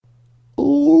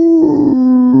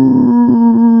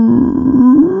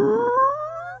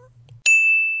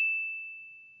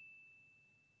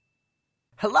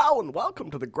and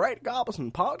welcome to the Great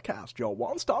Garbison Podcast, your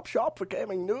one-stop shop for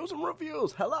gaming news and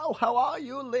reviews. Hello, how are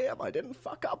you, Liam? I didn't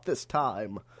fuck up this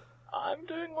time. I'm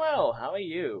doing well. How are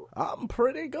you? I'm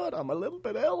pretty good. I'm a little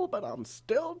bit ill, but I'm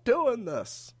still doing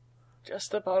this.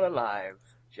 Just about alive.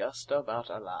 Just about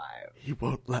alive. He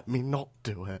won't let me not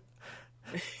do it.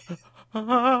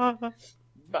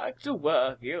 Back to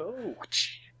work, you.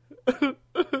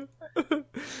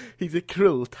 He's a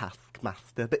cruel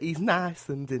taskmaster, but he's nice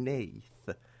underneath.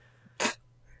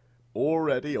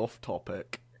 Already off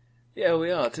topic. Yeah,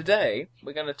 we are. Today,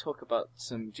 we're going to talk about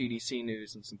some GDC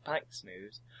news and some PAX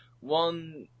news.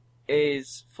 One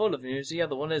is full of news, the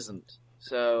other one isn't.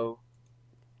 So,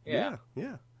 yeah.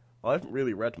 Yeah. I haven't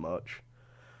really read much.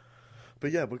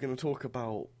 But yeah, we're going to talk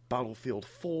about Battlefield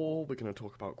 4, we're going to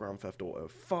talk about Grand Theft Auto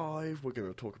 5, we're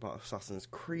going to talk about Assassin's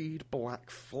Creed, Black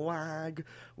Flag,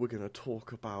 we're going to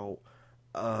talk about,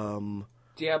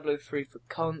 Diablo 3 for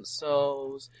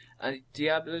consoles, and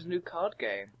Diablo's new card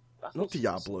game. Not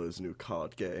Diablo's new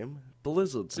card game,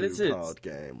 Blizzard's new card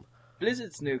game.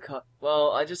 Blizzard's new card...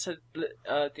 Well, I just said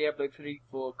Diablo 3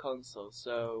 for consoles,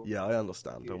 so... Yeah, I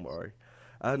understand, don't worry.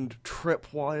 And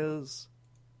Tripwire's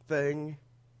thing.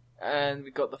 And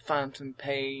we got the Phantom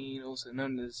Pain, also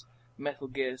known as Metal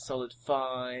Gear Solid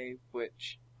 5,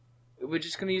 which we're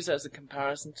just going to use that as a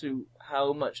comparison to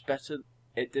how much better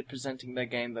it did presenting their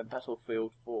game than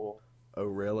Battlefield 4. Oh,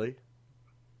 really?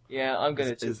 Yeah, I'm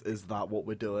going to... Is that what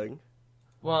we're doing?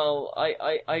 Well,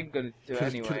 I'm going to do it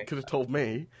anyway. Could have told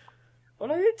me.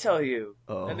 Well, I did tell you.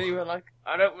 Oh. And then you were like,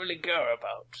 I don't really care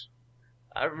about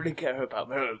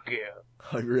Metal Gear.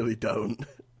 I really don't.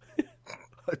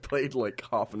 I played like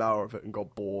half an hour of it and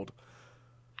got bored.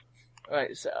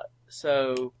 Right,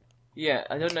 so yeah,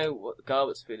 I don't know what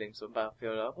Garbutt's feelings on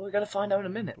Battlefield are. Well, we're going to find out in a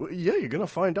minute. Well, yeah, you're going to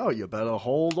find out. You better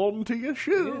hold on to your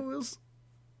shoes.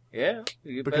 Yeah.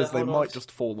 Because they might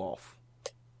just fall off.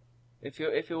 If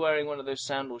you're wearing one of those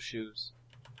sandal shoes.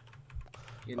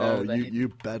 You know,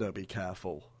 you better be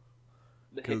careful.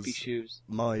 The hippie shoes.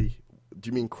 Do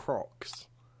you mean Crocs?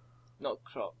 Not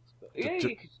Crocs, but...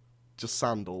 Just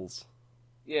sandals.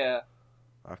 Yeah.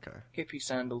 Okay. Hippie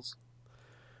sandals.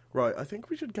 Right, I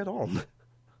think we should get on.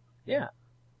 Yeah.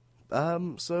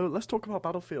 So let's talk about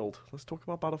Battlefield. Let's talk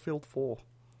about Battlefield 4.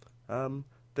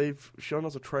 They've shown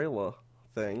us a trailer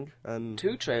thing, and...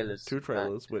 Two trailers,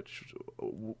 which...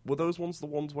 Were those ones the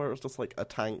ones where it was just like a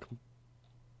tank,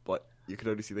 but you could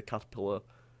only see the caterpillar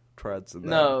treads and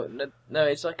No,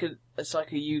 it's like a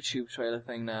YouTube trailer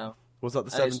thing now. Was that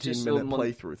the 17-minute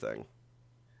playthrough thing?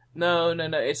 No.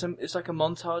 It's like a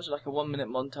montage, like a 1-minute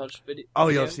montage video. Oh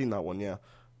yeah, I've seen that one. Yeah.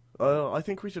 I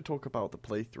think we should talk about the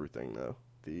playthrough thing though.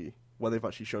 Where they've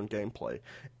actually shown gameplay.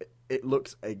 It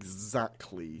looks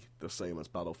exactly the same as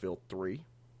Battlefield 3.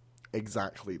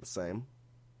 Exactly the same.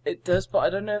 It does, but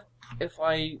I don't know if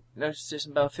I noticed this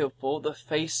in Battlefield 4. The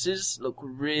faces look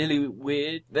really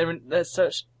weird. They're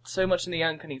so much in the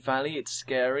uncanny valley. It's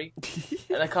scary,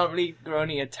 and I can't really grow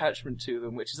any attachment to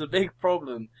them, which is a big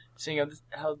problem. Seeing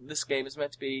how this game is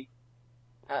meant to be,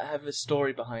 have a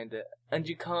story behind it, and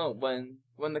you can't when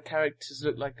the characters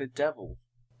look like the devil.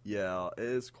 Yeah, it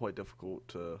is quite difficult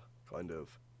to kind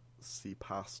of see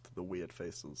past the weird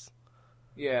faces.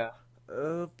 Yeah.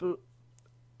 But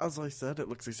as I said, it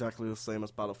looks exactly the same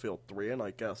as Battlefield 3, and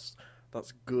I guess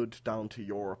that's good down to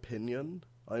your opinion.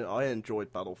 I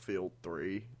enjoyed Battlefield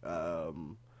 3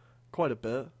 quite a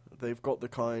bit. They've got the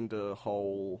kind of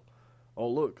whole, oh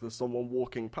look, there's someone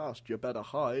walking past, you better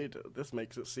hide. This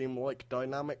makes it seem like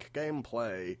dynamic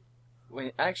gameplay.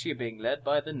 When actually you're being led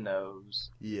by the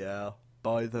nose. Yeah,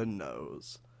 by the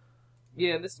nose.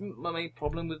 Yeah, this is my main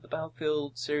problem with the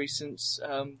Battlefield series since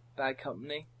Bad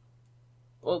Company.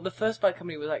 Well, the first Bad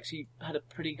Company had a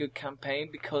pretty good campaign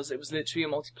because it was literally a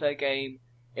multiplayer game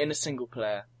in a single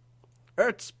player.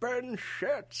 It's been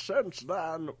shit since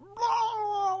then.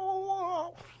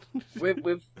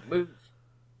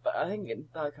 But I think in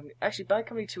Bad Company, actually Bad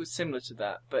Company 2 was similar to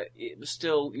that, but it was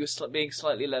still, you were being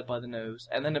slightly led by the nose.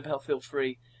 And then in Battlefield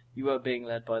 3, you were being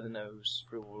led by the nose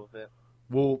through all of it.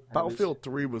 Well, Battlefield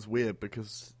 3 was weird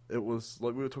because it was,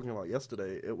 like we were talking about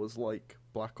yesterday, it was like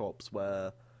Black Ops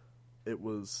where it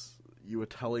was, you were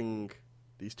telling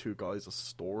these two guys a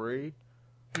story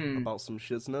about some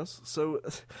shizness. So,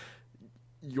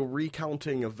 you're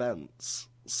recounting events,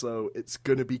 so it's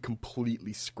gonna be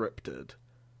completely scripted.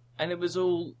 And it was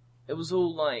all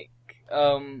like,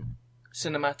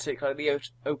 cinematic, like the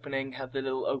opening had the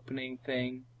little opening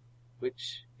thing,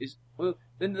 which is, well,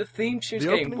 then the theme tune's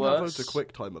getting worse. The opening had loads of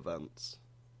QuickTime events.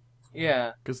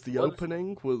 Yeah. Because the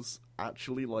opening was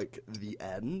actually, like, the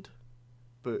end,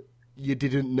 but you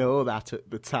didn't know that at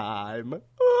the time.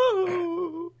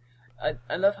 Oh.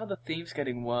 I love how the theme's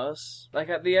getting worse. Like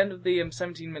at the end of the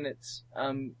 17 minutes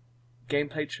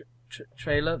gameplay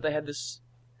trailer, they had this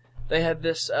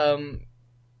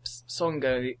song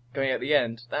going at the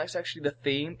end. That's actually the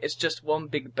theme. It's just one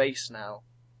big bass now.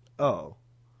 Oh.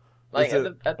 Like Is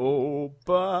it all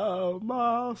by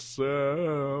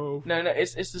myself? No,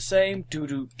 it's the same do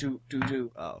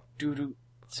do Oh. do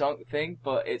song thing,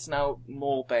 but it's now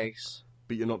more bass.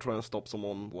 But you're not trying to stop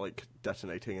someone, like,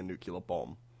 detonating a nuclear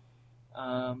bomb?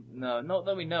 No, not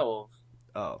that we know of.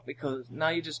 Oh. Because now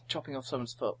you're just chopping off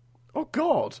someone's foot. Oh,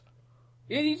 God!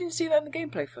 Yeah, you didn't see that in the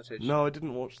gameplay footage? No, I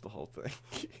didn't watch the whole thing.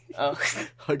 Oh.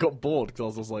 I got bored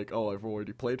because I was like, oh, I've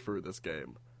already played through this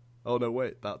game. Oh, no,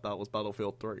 wait, that was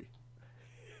Battlefield 3.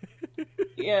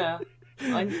 Yeah.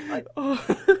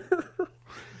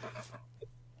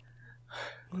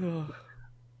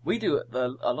 We do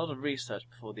a lot of research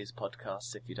before these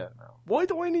podcasts, if you don't know. Why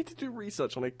do I need to do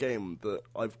research on a game that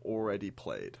I've already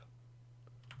played?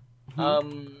 Well,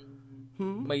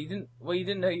 you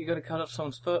didn't know you were going to cut off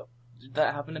someone's foot? Did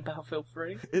that happen in Battlefield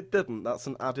 3? It didn't. That's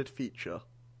an added feature.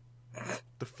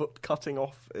 The foot cutting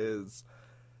off is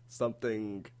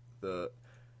something that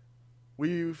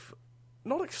we've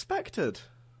not expected,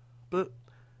 but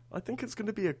I think it's going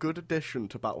to be a good addition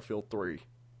to Battlefield 3.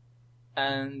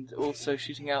 And also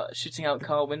shooting out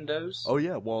car windows. Oh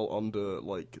yeah, while under,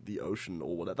 like, the ocean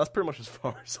or whatever. That's pretty much as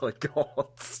far as I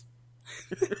got.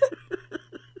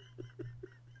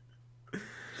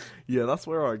 Yeah, that's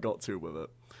where I got to with it.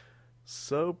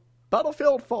 So,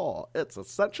 Battlefield 4, it's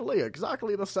essentially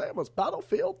exactly the same as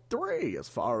Battlefield 3, as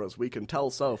far as we can tell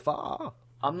so far.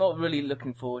 I'm not really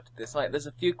looking forward to this. Like, there's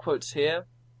a few quotes here.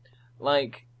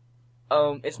 Like,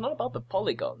 it's not about the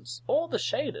polygons or the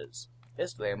shaders.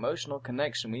 It's the emotional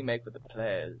connection we make with the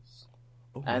players.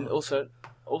 Oh, and also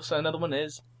another one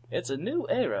is, it's a new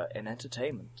era in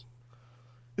entertainment.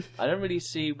 I don't really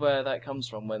see where that comes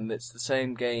from when it's the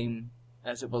same game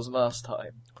as it was last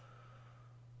time.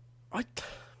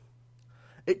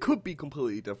 It could be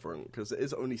completely different, because it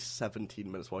is only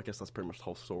 17 minutes, well, I guess that's pretty much the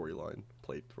whole storyline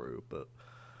played through, but,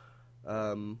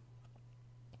 I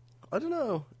don't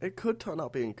know, it could turn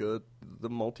out being good. The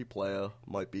multiplayer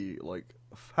might be, like,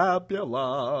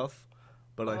 fabulous,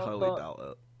 but I highly doubt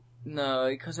it. No,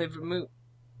 because they've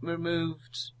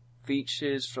removed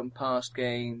features from past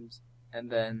games, and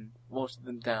then watered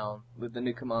them down with the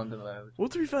new commander mode. Well,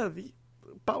 to be fair, the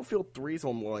Battlefield 3's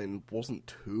online wasn't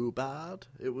too bad.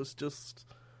 It was just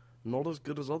not as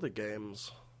good as other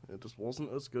games. It just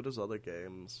wasn't as good as other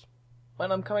games.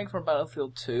 When I'm coming from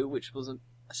Battlefield 2, which wasn't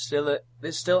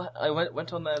I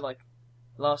went on there like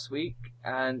last week,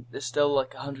 and there's still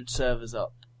like 100 servers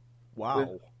up.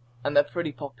 Wow. And they're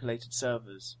pretty populated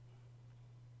servers.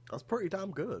 That's pretty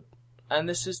damn good. And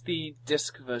this is the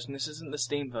disc version. This isn't the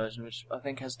Steam version, which I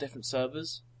think has different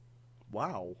servers.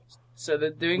 Wow. So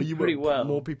they're doing pretty well.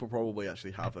 More people probably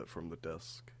actually have it from the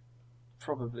disc.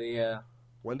 Probably, yeah.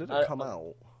 When did it come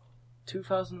out?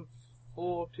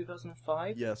 2004,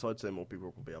 2005? Yeah, so I'd say more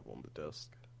people probably have it on the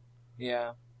disc.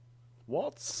 Yeah.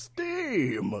 What's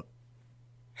Steam?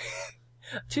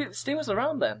 Steam was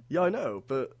around then. Yeah, I know,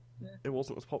 but it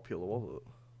wasn't as popular, was it?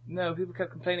 No, people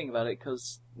kept complaining about it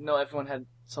because not everyone had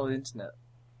solid internet.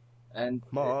 And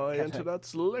my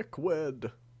internet's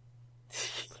liquid.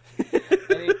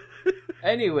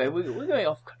 Anyway, we're going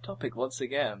off topic once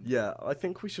again. Yeah, I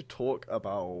think we should talk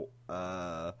about,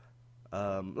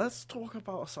 let's talk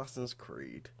about Assassin's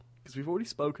Creed. Because we've already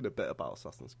spoken a bit about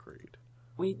Assassin's Creed.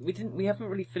 We haven't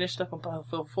really finished up on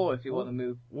Battlefield 4 if you want to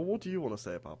move. Well, what do you want to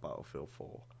say about Battlefield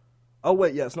 4? Oh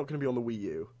wait, yeah, it's not going to be on the Wii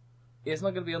U. Yeah, it's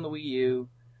not going to be on the Wii U,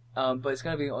 but it's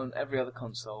going to be on every other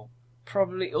console.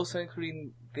 Probably also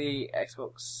including the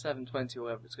Xbox 720 or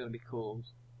whatever it's going to be called.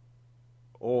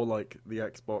 Or, like, the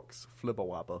Xbox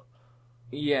Flibberwabber.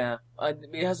 Yeah,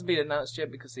 it hasn't been announced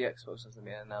yet because the Xbox hasn't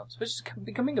been announced, which is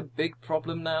becoming a big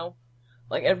problem now.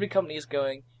 Like, every company is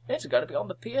going, it's going to be on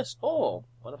the PS4.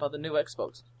 What about the new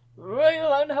Xbox? Well,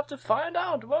 you'll have to find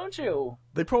out, won't you?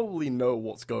 They probably know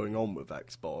what's going on with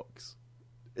Xbox.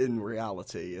 In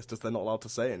reality, it's just they're not allowed to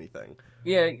say anything.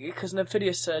 Yeah, because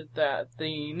Nvidia said that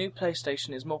the new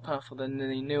PlayStation is more powerful than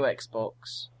the new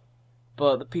Xbox,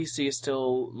 but the PC is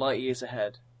still light years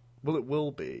ahead. Well, it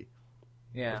will be.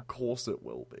 Yeah. Of course it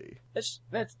will be. Let's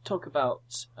talk about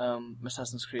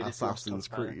Assassin's Creed. Assassin's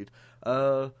Creed.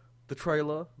 The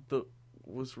trailer that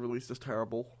was released is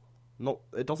terrible.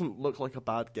 It doesn't look like a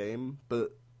bad game,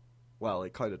 but, well,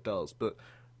 it kind of does, but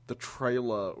the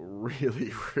trailer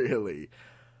really, really,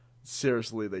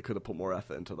 seriously, they could have put more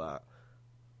effort into that.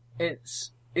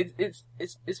 It's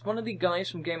one of the guys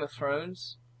from Game of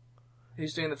Thrones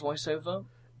who's doing the voiceover.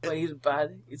 But he's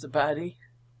bad. He's a baddie.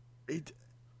 It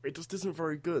just isn't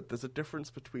very good. There's a difference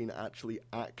between actually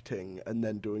acting and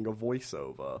then doing a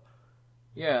voiceover.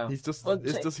 Yeah. He's just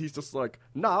like,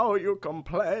 now you can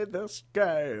play this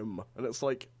game, and it's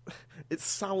like, it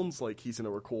sounds like he's in a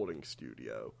recording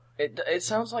studio. It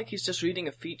sounds like he's just reading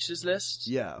a features list.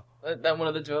 Yeah. That one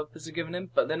of the developers have given him,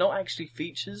 but they're not actually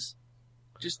features.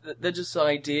 They're just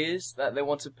ideas that they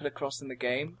want to put across in the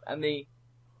game, and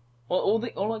all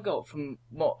I got from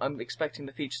what I'm expecting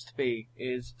the features to be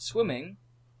is swimming,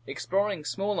 exploring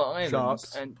smaller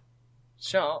islands, and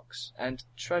sharks, and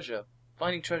treasure.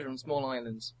 Finding treasure on small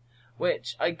islands.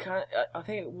 Which, I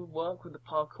think it would work with the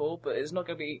parkour, but it's not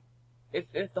going to be...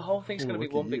 If the whole thing's going to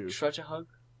be one big treasure hug...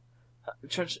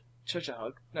 Treasure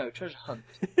hug? No, treasure hunt.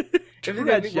 If it's going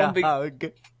to be one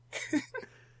big... If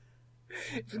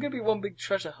it's going to be one big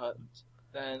treasure hunt,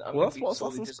 then I'm that's what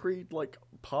Assassin's Creed, like,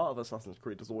 part of Assassin's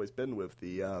Creed has always been with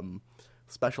the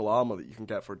special armor that you can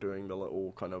get for doing the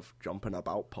little kind of jumping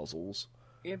about puzzles.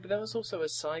 Yeah, but there was also a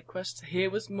side quest.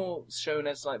 Here was more shown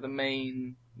as, like, the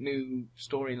main new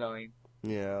storyline.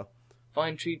 Yeah.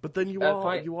 But then you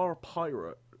are a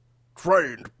pirate.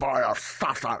 Trained by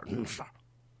assassins.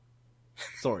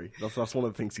 Sorry, that's one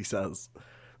of the things he says.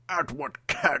 Edward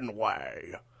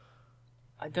Kenway.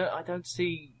 I don't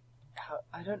see how...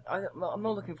 I'm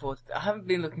not looking forward to it. I haven't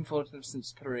been looking forward to them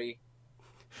since 3.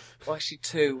 Well, actually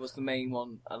 2 was the main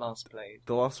one I last played.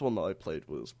 The last one that I played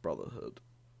was Brotherhood.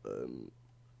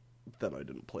 Then I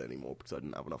didn't play anymore because I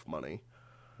didn't have enough money.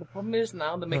 The problem is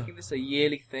now they're making this a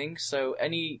yearly thing, so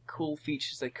any cool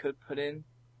features they could put in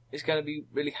is going to be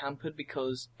really hampered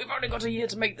because we've only got a year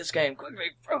to make this game. Quickly,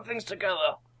 throw things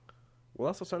together. Well,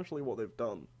 that's essentially what they've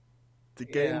done. The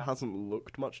game hasn't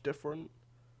looked much different.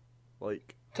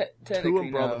 Like, 2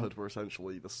 and Brotherhood were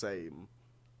essentially the same,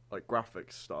 like,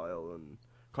 graphics style and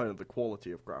kind of the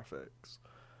quality of graphics.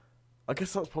 I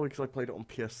guess that's probably because I played it on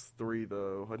PS3,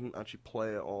 though. I didn't actually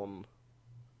play it on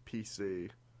PC.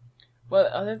 Well,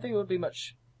 I don't think it would be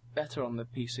much better on the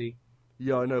PC.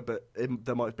 Yeah, I know, but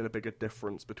there might have been a bigger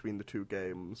difference between the 2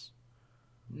 games.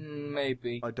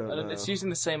 Maybe. I don't know. It's using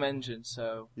the same engine,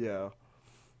 so... Yeah.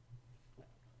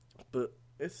 But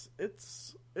it's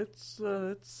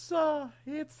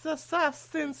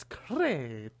Assassin's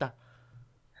Creed.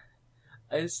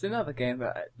 It's another game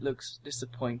that looks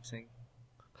disappointing.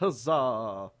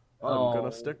 Huzzah! I'm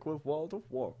gonna stick with World of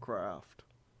Warcraft.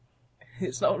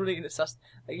 It's not really an Assassin...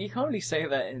 You can't really say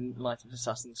that in light of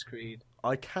Assassin's Creed.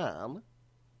 I can,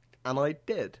 and I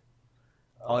did.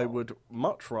 I would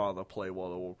much rather play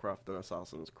World of Warcraft than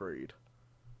Assassin's Creed.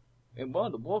 In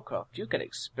World of Warcraft, you get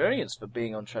experience for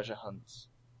being on treasure hunts.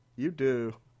 You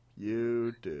do.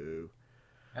 You do.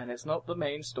 And it's not the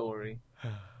main story.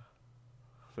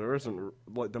 There isn't,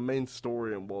 like, the main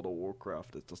story in World of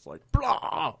Warcraft is just like,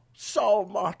 blah, so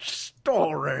much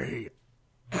story.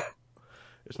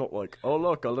 It's not like, oh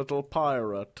look, a little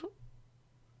pirate.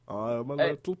 I'm a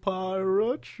little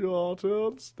pirate, short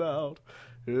and stout.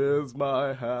 Here's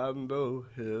my handle,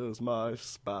 here's my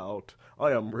spout.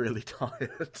 I am really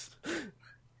tired.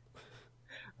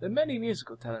 The many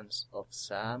musical talents of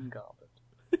Sam Garbutt.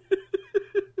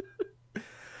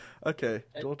 Okay,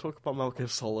 do you want to talk about Metal Gear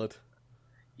Solid?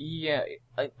 Yeah,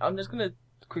 I'm just going to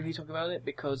quickly talk about it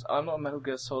because I'm not a Metal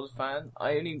Gear Solid fan.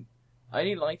 I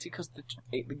only liked it because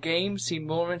the game seemed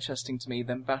more interesting to me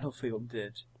than Battlefield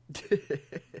did.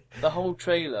 The whole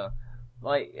trailer,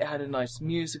 like, it had a nice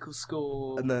musical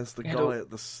score. And there's the guy at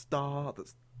the start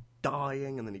that's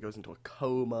dying, and then he goes into a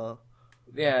coma.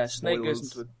 Yeah, Snake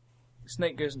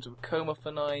goes into a coma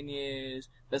for 9 years.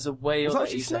 There's a whale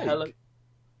that eats a helicopter.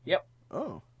 Yep.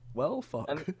 Oh, well, fuck.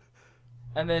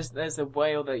 And there's a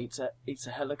whale that eats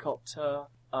a helicopter.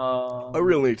 I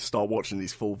really need to start watching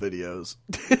these full videos.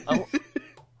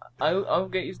 I'll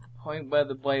get you to the point where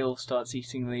the whale starts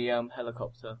eating the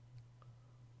helicopter.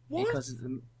 What? Because it's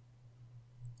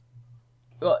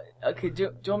well, okay. Do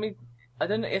you want me? I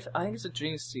don't know if I think it's a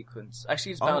dream sequence.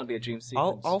 Actually, it's bound to be a dream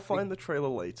sequence. I'll find the trailer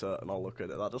later and I'll look at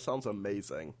it. That just sounds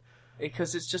amazing.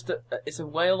 Because it's just it's a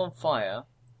whale on fire,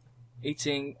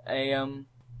 eating a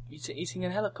eating a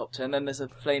helicopter, and then there's a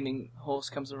flaming horse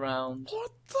comes around.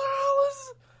 What the hell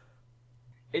is?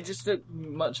 It just looked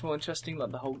much more interesting.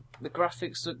 Like the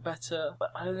graphics look better.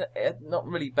 But I don't know, not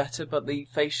really better, but the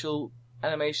facial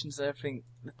animations and everything,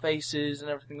 the faces and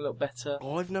everything look better.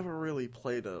 Oh, I've never really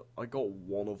played it. I got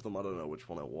one of them. I don't know which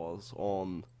one it was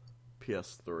on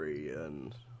PS3,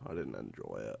 and I didn't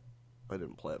enjoy it. I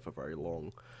didn't play it for very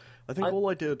long. I think all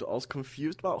I did, I was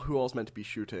confused about who I was meant to be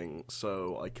shooting,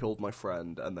 so I killed my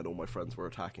friend, and then all my friends were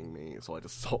attacking me, so I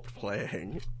just stopped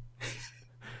playing.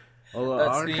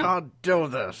 I can't do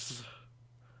this.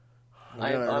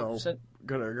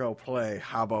 Gonna go play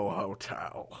Habbo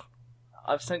Hotel.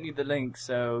 I've sent you the link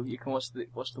so you can watch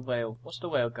the whale. Watch the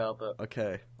whale, Garbutt.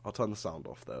 Okay, I'll turn the sound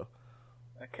off though.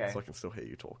 Okay. So I can still hear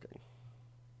you talking.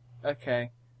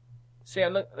 Okay. See, I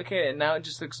look at it now. It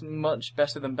just looks much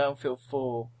better than Battlefield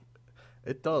 4.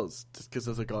 It does, just because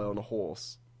there's a guy on a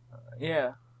horse.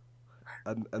 Yeah.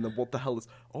 And then what the hell is...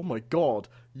 Oh my god,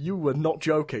 you were not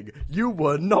joking. You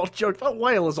were not joking. That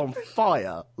whale is on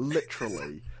fire,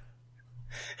 literally.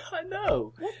 I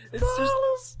know. What the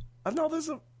hell is... And now there's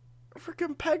a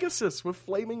freaking Pegasus with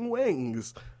flaming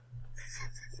wings.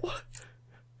 What?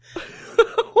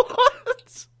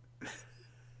 What?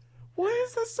 Why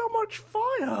is there so much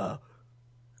fire?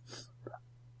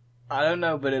 I don't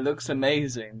know, but it looks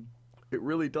amazing. It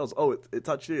really does. Oh, it's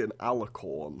actually an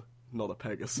alicorn, not a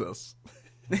Pegasus.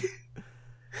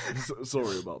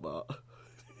 Sorry about that.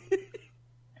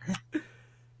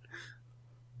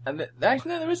 And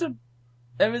actually, no,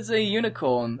 there is a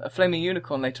unicorn, a flaming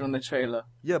unicorn later on in the trailer.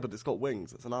 Yeah, but it's got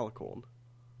wings. It's an alicorn.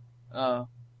 Oh.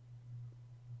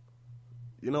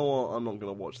 You know what? I'm not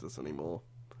going to watch this anymore.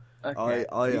 Okay.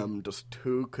 I am just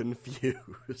too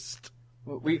confused.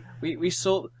 We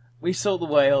saw the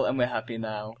whale and we're happy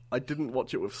now. I didn't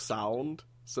watch it with sound,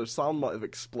 so sound might have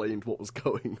explained what was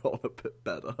going on a bit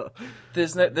better.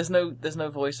 There's no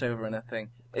voiceover or anything.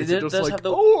 It does like, have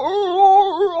the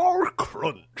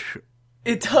crunch.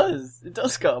 It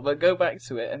does, Carl, but go back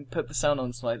to it and put the sound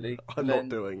on slightly. I'm not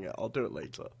doing it. I'll do it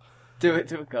later. Do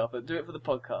it, Carl, but do it for the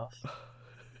podcast.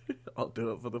 I'll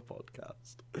do it for the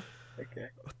podcast. Okay.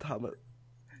 Oh, damn it.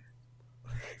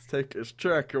 It's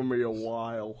taking me a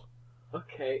while.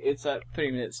 Okay, it's at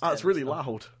 3 minutes. It's really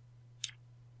loud.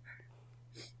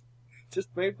 Just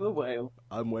wait for the whale.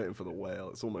 I'm waiting for the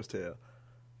whale. It's almost here.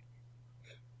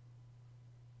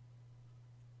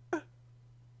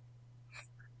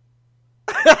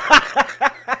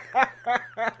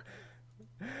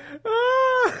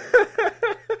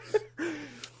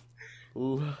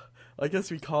 I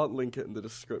guess we can't link it in the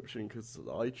description because of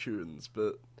iTunes,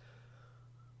 but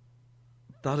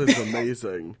that is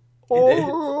amazing.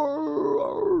 Oh,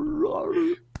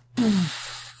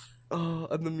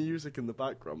 and the music in the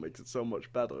background makes it so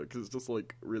much better because it's just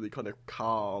like really kind of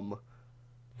calm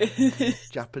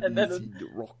Japanese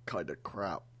rock kind of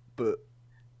crap. But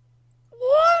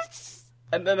what?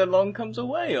 And then along comes a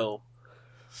whale.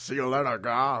 See you later,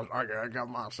 guys. I gotta get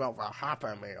myself a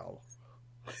Happy Meal.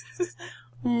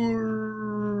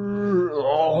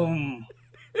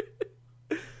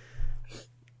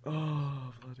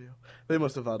 Oh, bloody hell. They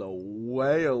must have had a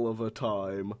whale of a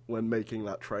time when making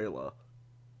that trailer.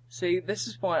 See, this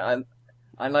is why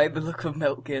I like the look of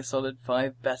Metal Gear Solid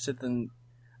 5 better than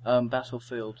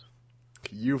Battlefield.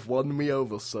 You've won me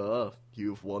over, sir.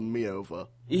 You've won me over.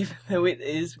 Even though it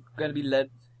is going to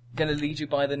lead you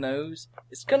by the nose,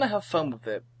 it's going to have fun with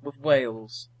it, with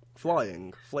whales.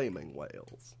 Flying, flaming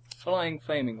whales. Flying,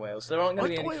 flaming whales. There aren't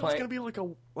going to be any it was going to be like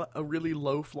a really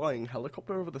low-flying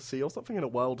helicopter over the sea or something in a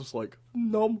whale just like,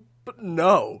 nom. But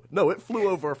no, it flew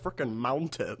over a frickin'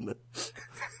 mountain.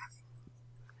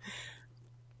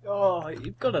 Oh,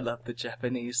 you've got to love the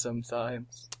Japanese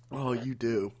sometimes. Oh, you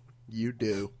do. You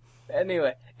do.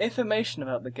 Anyway, information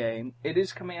about the game. It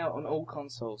is coming out on all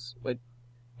consoles,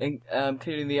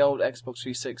 including the old Xbox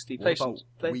 360, PlayStation,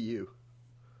 Wii U.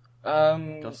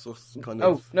 That's kind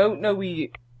of... Oh, no Wii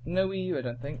U. No Wii U, I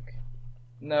don't think.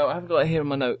 No, I haven't got it here in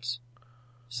my notes.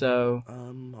 So...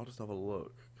 I'll just have a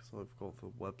look, because I've got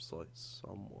the website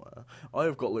somewhere. I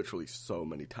have got literally so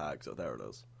many tags. Oh, there it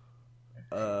is.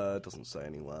 It doesn't say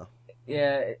anywhere.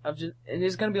 Yeah, it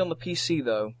is going to be on the PC,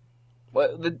 though.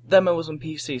 Well, the demo was on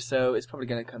PC, so it's probably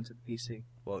going to come to the PC.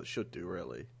 Well, it should do,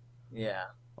 really. Yeah.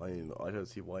 I mean, I don't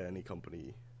see why any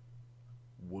company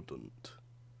wouldn't.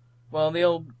 Well, the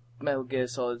old Metal Gear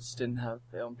Solids didn't have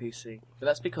it on PC. But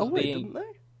that's because didn't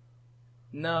they?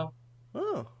 No.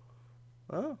 Oh.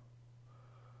 I'm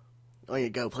gonna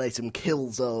go play some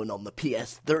Killzone on the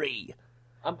PS3.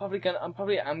 I'm probably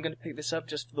gonna pick this up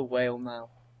just for the whale now.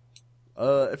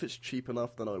 If it's cheap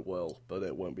enough, then I will. But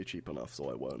it won't be cheap enough, so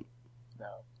I won't.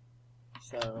 No.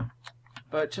 So,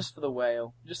 but just for the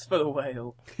whale. Just for the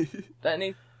whale. That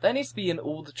needs to be in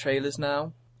all the trailers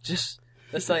now. Just,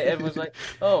 that's like, everyone's like,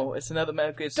 oh, it's another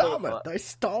Metal Gear Solid. Damn it, they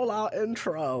stole our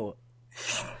intro!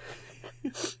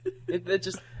 They're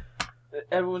just,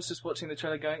 everyone's just watching the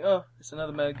trailer going, oh, it's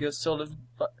another Metal Gear Solid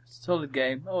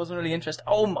game. I wasn't really interested.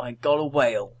 Oh my god, a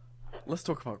whale! Let's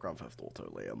talk about Grand Theft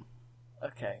Auto, Liam.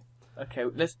 Okay,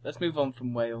 let's move on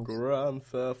from whales. Grand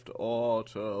Theft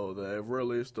Auto, they've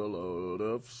released a load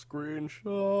of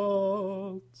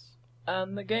screenshots.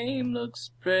 And the game looks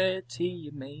pretty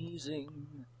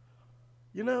amazing.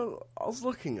 You know, I was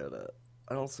looking at it,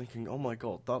 and I was thinking, oh my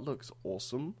god, that looks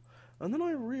awesome. And then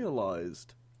I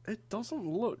realised it doesn't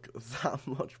look that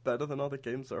much better than other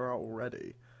games that are out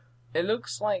already. It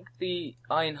looks like the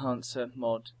Eye Enhancer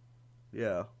mod.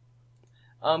 Yeah.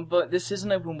 But this is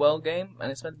an open world game,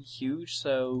 and it's meant to be huge,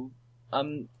 so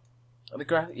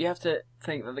you have to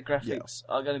think that the graphics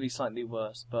are going to be slightly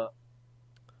worse, but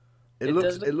it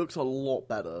looks a lot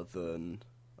better than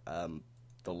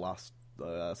the last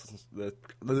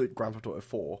the Grand Theft Auto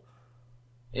 4.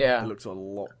 Yeah, it looks a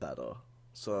lot better.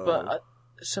 So, but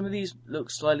some of these look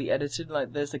slightly edited.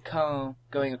 Like there's a car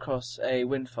going across a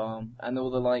wind farm, and all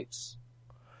the lights.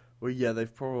 Well, yeah,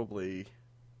 they've probably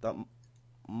that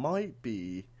might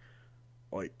be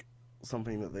like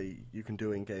something that you can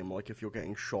do in game, like if you're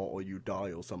getting shot or you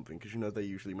die or something, because you know they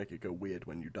usually make it go weird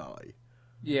when you die.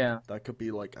 Yeah, that could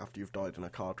be like after you've died in a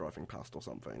car driving past or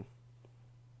something.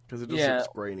 Because it just looks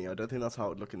grainy. I don't think that's how it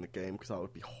would look in the game, because that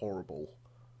would be horrible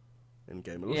in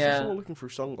game. It looks like someone looking through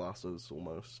sunglasses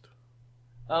almost.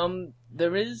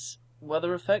 There is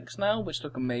weather effects now, which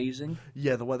look amazing.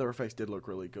 Yeah, the weather effects did look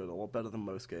really good, a lot better than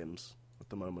most games at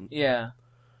the moment. Yeah.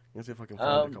 Let's see if I can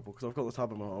find a couple, because I've got the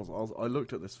tab in my house. I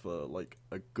looked at this for like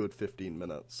a good 15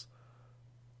 minutes,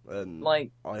 and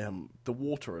the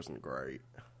water isn't great.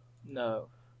 No,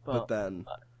 but then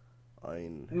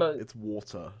it's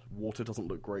water. Water doesn't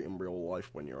look great in real life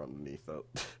when you're underneath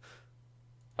it.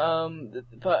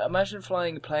 But imagine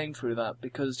flying a plane through that,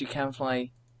 because you can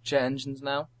fly jet engines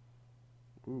now.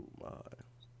 Ooh my!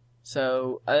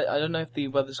 So I don't know if the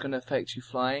weather's going to affect you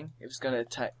flying. If it's going to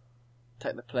attack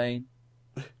the plane.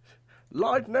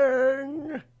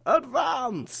 Lightning!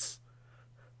 Advance!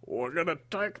 We're gonna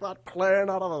take that plane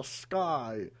out of the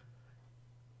sky!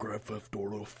 Grand Theft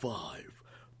Auto 5.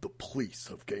 The police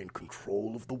have gained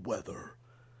control of the weather.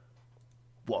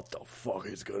 What the fuck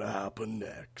is gonna happen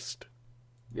next?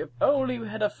 If only we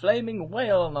had a flaming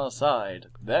whale on our side.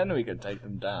 Then we could take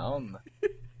them down.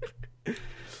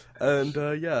 And,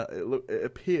 it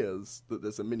appears that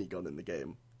there's a minigun in the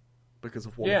game. Because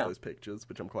of one of those pictures,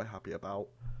 which I'm quite happy about.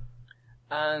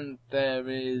 And there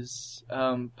is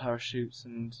parachutes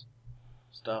and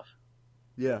stuff.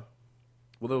 Yeah.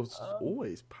 Well, there was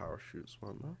always parachutes,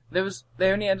 weren't there?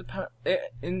 They only added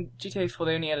in GTA 4.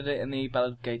 They only added it in the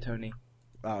Ballad of Gay Tony.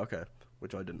 Ah, okay.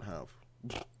 Which I didn't have.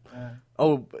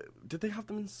 Oh, did they have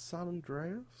them in San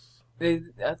Andreas?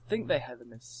 I think they had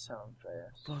them in San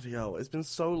Andreas. Bloody hell! It's been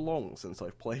so long since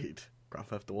I've played Grand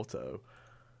Theft Auto.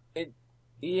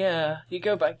 Yeah, you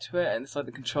go back to it, and it's like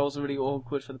the controls are really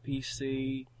awkward for the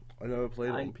PC. I never played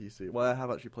it on PC. Well, I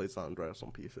have actually played San Andreas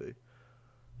on PC.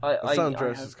 San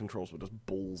Andreas' controls were just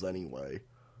balls anyway.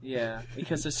 Yeah,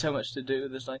 because there's so much to do.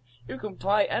 There's like, you can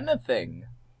play anything.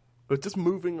 But just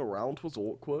moving around was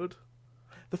awkward.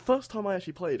 The first time I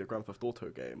actually played a Grand Theft Auto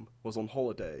game was on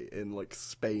holiday in, like,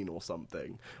 Spain or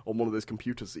something, on one of those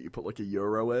computers that you put, like, a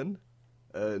euro in,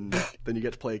 and then you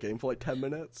get to play a game for, like, 10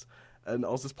 minutes. And I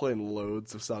was just playing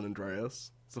loads of San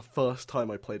Andreas. It's the first time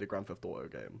I played a Grand Theft Auto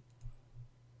game.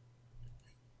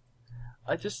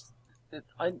 I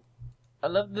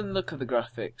love the look of the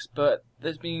graphics, but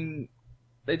they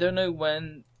don't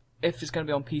know if it's going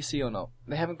to be on PC or not.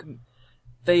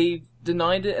 They've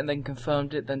denied it and then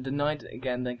confirmed it, then denied it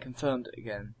again, then confirmed it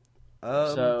again.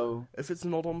 So if it's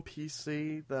not on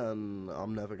PC, then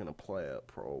I'm never going to play it,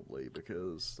 probably,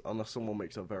 because unless someone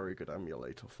makes a very good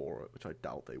emulator for it, which I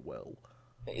doubt they will.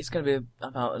 It's going to be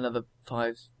about another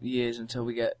 5 years until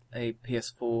we get a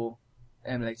PS4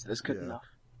 emulator that's good enough.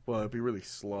 Well, it'd be really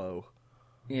slow.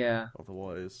 Yeah.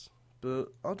 Otherwise. But,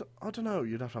 I don't know,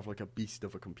 you'd have to have like a beast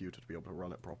of a computer to be able to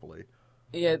run it properly.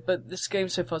 Yeah, but this game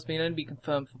so far has been only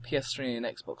confirmed for PS3 and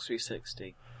Xbox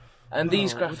 360. And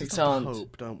these graphics aren't...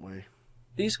 hope, don't we?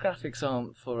 These graphics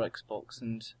aren't for Xbox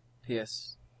and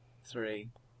PS3.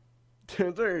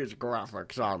 These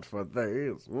graphics aren't for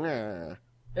these. Yeah.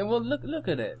 Yeah, well, look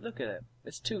at it. Look at it.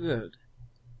 It's too good.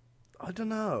 I don't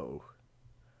know.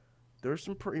 There's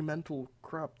some pretty mental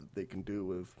crap that they can do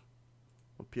with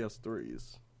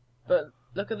PS3s. But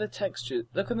look at the texture.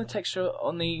 Look at the texture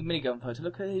on the minigun photo.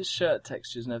 Look at his shirt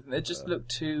textures and everything. They just look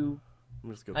too... Let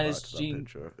me just go back to that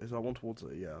picture. Is that one towards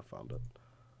it? Yeah, I found it.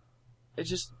 It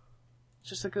just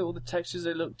look at all the textures.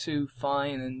 They look too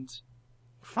fine and...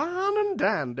 Fine and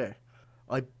dandy.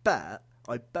 I bet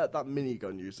that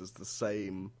minigun uses the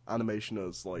same animation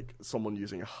as, like, someone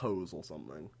using a hose or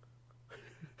something.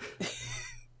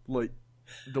 Like,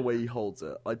 the way he holds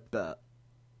it. I bet.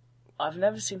 I've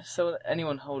never seen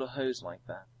anyone hold a hose like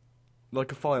that.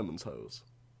 Like a fireman's hose.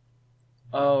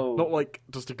 Oh. Not like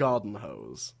just a garden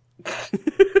hose.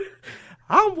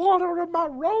 I'm watering my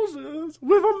roses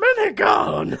with a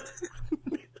minigun!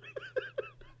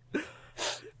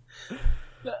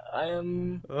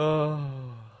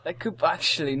 Oh. That could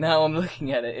actually. Now I'm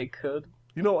looking at it, it could.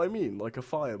 You know what I mean? Like a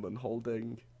fireman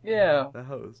holding Yeah. a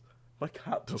hose. My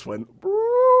cat just went.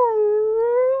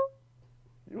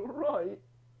 You alright?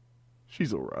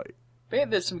 She's alright. I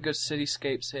think there's some good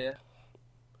cityscapes here.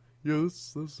 Yeah,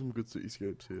 there's some good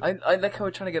cityscapes here. I like how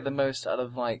we're trying to get the most out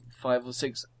of like 5 or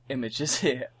 6 images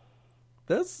here.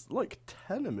 There's like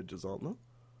 10 images, aren't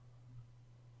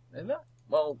there? Is there?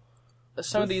 Well,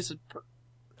 some of these are.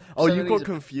 Oh, you got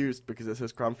confused because it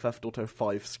says Grand Theft Auto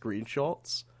 5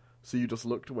 screenshots. So you just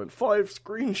looked and went, 5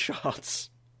 screenshots!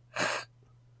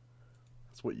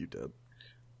 That's what you did.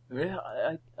 Really?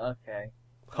 Okay.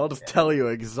 I'll just tell you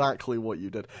exactly what you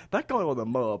did. That guy on the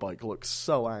motorbike looks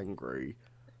so angry.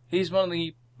 He's one of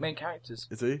the main characters.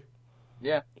 Is he?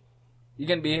 Yeah. You're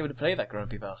going to be able to play that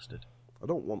grumpy bastard. I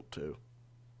don't want to.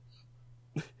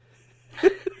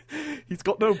 He's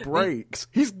got no brakes.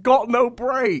 He's got no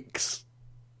brakes!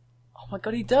 Oh my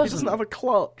god, he doesn't. He doesn't have a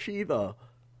clutch either.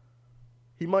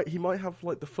 He might have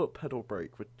like the foot pedal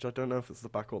brake, which I don't know if it's the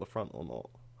back or the front or not.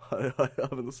 I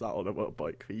haven't sat on a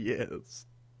motorbike for years.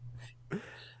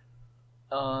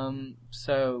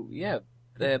 So yeah,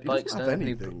 their bikes don't have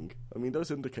anything. I mean, those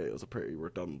indicators are pretty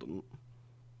redundant.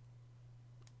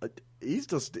 He's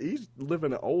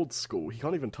living at old school. He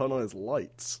can't even turn on his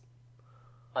lights.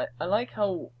 I like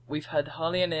how we've had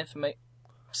hardly any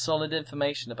solid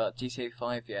information about GTA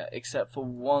 5 yet, except for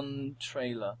one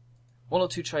trailer. 1 or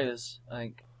 2 trailers, I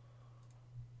think.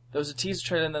 There was a teaser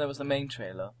trailer and then there was the main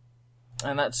trailer.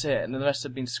 And that's it, and then the rest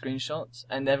have been screenshots,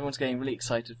 and everyone's getting really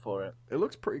excited for it. It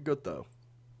looks pretty good, though.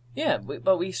 Yeah,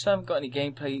 but we still haven't got any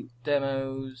gameplay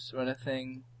demos or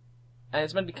anything. And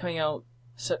it's meant to be coming out...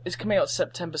 It's coming out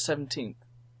September 17th.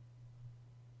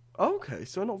 Okay,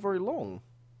 so not very long.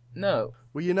 No.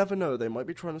 Well, you never know, they might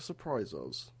be trying to surprise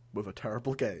us with a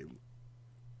terrible game.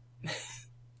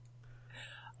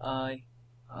 Aye,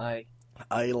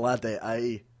 laddie,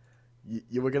 aye.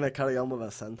 You were going to carry on with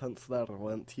a sentence there,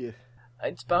 weren't you?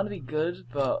 It's bound to be good,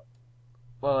 but...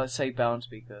 Well, I say bound to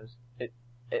be good.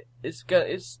 It's good.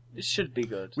 It should be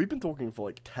good. We've been talking for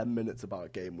like 10 minutes about a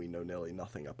game we know nearly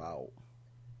nothing about.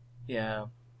 Yeah.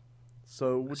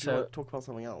 So, would you like to talk about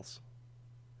something else?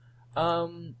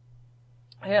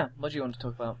 Yeah, what do you want to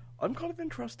talk about? I'm kind of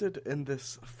interested in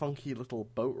this funky little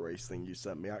boat race thing you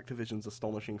sent me, Activision's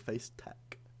Astonishing Face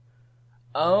Tech.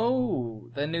 Oh,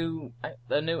 their new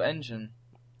engine.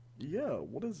 Yeah,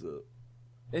 what is it?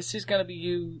 This is going to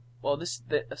be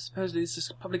supposedly this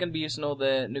is probably going to be used in all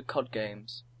their new COD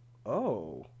games.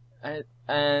 Oh.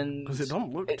 And because it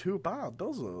doesn't look too bad,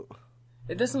 does it?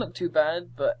 It doesn't look too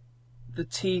bad, but the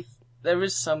teeth, there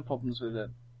is some problems with it.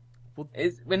 Well,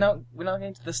 we're not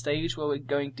getting to the stage where we're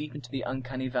going deep into the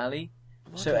uncanny valley.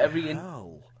 So every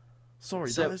hell.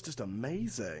 Sorry, that is just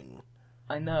amazing.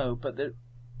 I know, but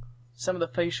some of the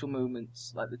facial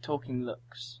movements, like the talking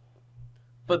looks,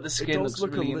 but the skin looks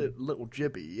look really... a little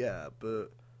jibby, yeah,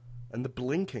 and the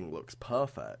blinking looks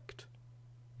perfect.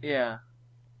 Yeah.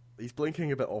 He's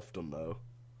blinking a bit often, though.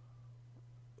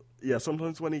 Yeah,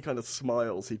 sometimes when he kind of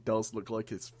smiles, he does look like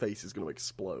his face is going to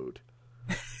explode.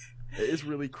 It is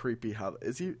really creepy how...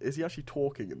 Is he actually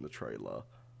talking in the trailer?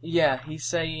 Yeah, he's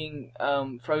saying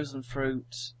frozen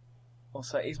fruit.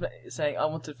 Also, he's saying, I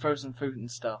wanted frozen fruit and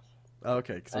stuff.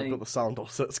 Okay, because I've got the sound off,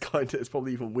 so it's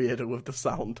probably even weirder with the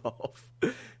sound off.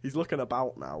 He's looking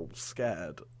about now,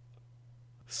 scared.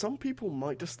 Some people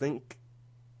might just think,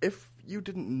 if you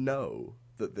didn't know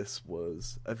that this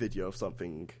was a video of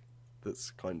something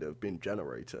that's kind of been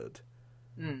generated,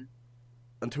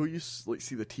 until you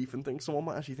see the teeth and things, someone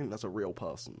might actually think that's a real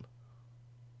person.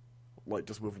 Like,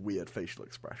 just with weird facial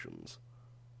expressions.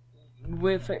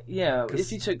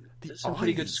 If you took some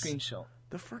pretty good screenshot.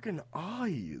 The friggin'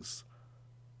 eyes!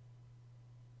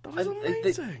 That is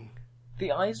amazing!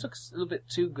 The eyes looks a little bit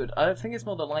too good. I think it's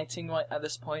more the lighting right at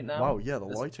this point now. Wow, yeah, the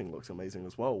lighting looks amazing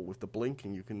as well. With the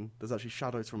blinking, there's actually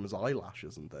shadows from his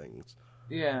eyelashes and things.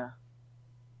 Yeah.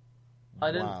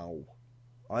 Wow.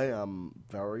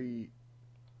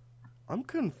 I'm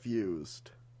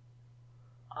confused.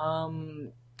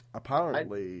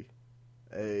 Apparently,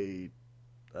 a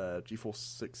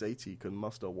GeForce 680 can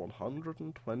muster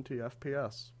 120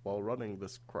 FPS while running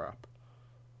this crap.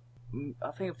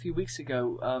 I think a few weeks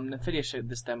ago, Nvidia showed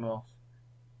this demo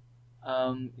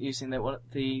off, using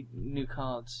the new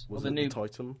cards. Was it the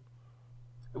Titan?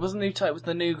 It wasn't the new Titan, it was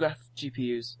the new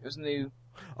GPUs. It was new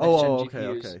okay,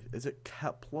 GPUs. okay. Is it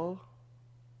Kepler?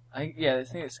 I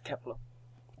think it's Kepler.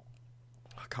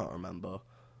 I can't remember.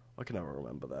 I can never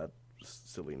remember their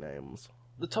silly names.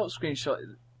 The top screenshot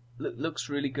looks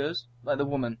really good, like the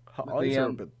woman. Her eyes are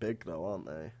a bit big though, aren't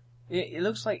they? It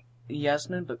looks like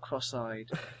Yasmin, but cross-eyed.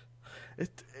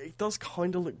 It does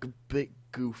kind of look a bit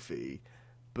goofy,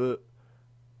 but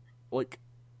like,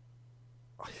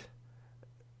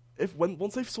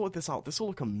 once they've sorted this out, this will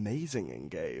look amazing in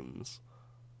games.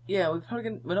 Yeah,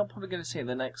 we're not probably gonna see it in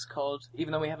the next COD,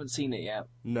 even though we haven't seen it yet.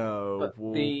 No, But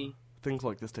things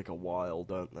like this take a while,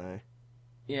 don't they?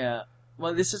 Yeah.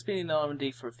 Well, this has been in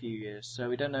R&D for a few years, so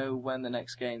we don't know when the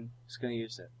next game is going to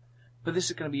use it. But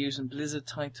this is going to be using Blizzard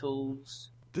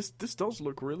titles. This does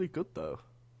look really good, though.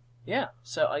 Yeah,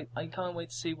 so I can't wait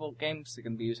to see what games they're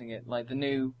going to be using it. Like the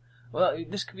new... Well,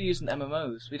 this could be used in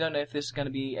MMOs. We don't know if this is going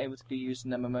to be able to be used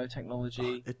in MMO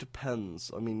technology. It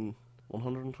depends. I mean,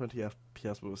 120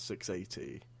 FPS with a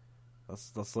 680.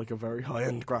 That's like a very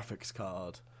high-end graphics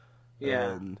card.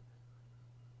 Yeah.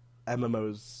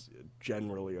 MMOs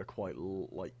generally are quite,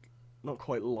 not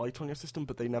quite light on your system,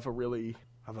 but they never really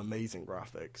have amazing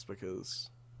graphics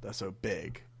because they're so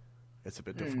big. It's a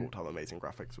bit difficult to have amazing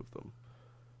graphics with them.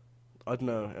 I don't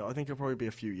know. I think it'll probably be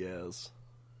a few years.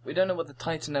 We don't know what the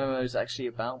Titan MMO is actually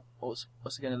about. What's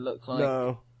it going to look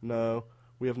like? No.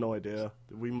 We have no idea.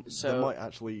 There might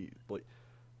actually,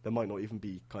 there might not even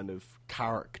be kind of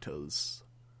characters.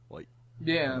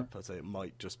 Per se, it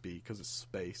might just be, because it's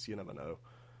space, you never know.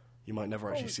 You might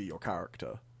never actually see your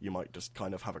character. You might just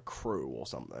kind of have a crew or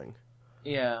something.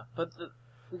 Yeah, but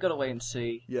we've got to wait and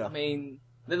see. Yeah. I mean,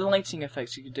 the lighting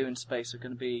effects you could do in space are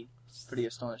going to be pretty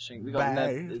astonishing. We got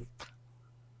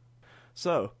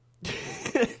So,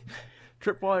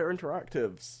 Tripwire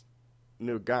Interactive's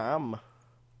new game.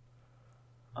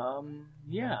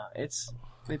 Yeah,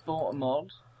 they bought a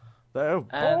mod. They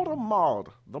bought a mod,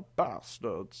 the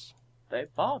bastards. They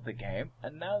bought the game,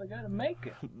 and now they're going to make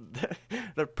it.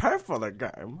 They pay for the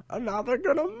game, and now they're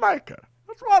going to make it.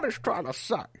 That's what he's trying to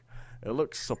say. It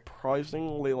looks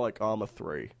surprisingly like Arma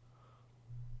 3.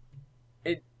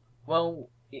 It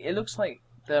looks like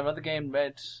their other game,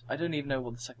 Red... I don't even know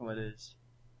what the second word is.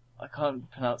 I can't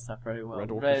pronounce that very well.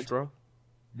 Red Orchestra?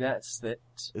 That's it.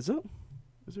 Is it?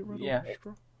 Is it Red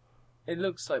Orchestra? It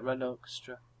looks like Red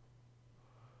Orchestra.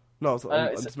 No,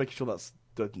 I'm just making sure that's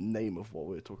the name of what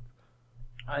we're talking.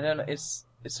 I don't know. It's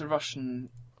a Russian.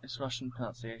 It's Russian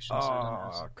pronunciation. So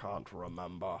I can't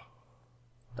remember.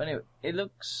 But anyway, it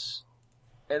looks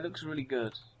really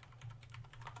good.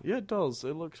 Yeah, it does.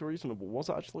 It looks reasonable. What's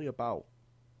it actually about?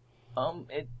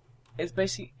 It's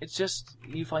just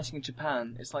you fighting in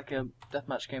Japan. It's like a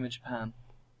deathmatch game in Japan.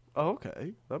 Oh,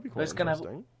 okay. That'd be quite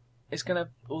interesting. It's gonna have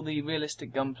all the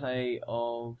realistic gunplay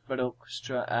of Red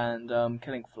Orchestra and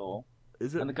Killing Floor.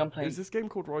 Is it? And the gunplay... Is this game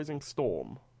called Rising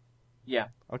Storm? Yeah.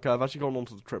 Okay, I've actually gone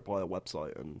onto the Tripwire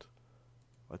website and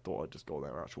I thought I'd just go on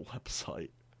their actual website.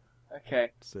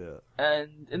 Okay. See it.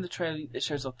 And in the trailer, it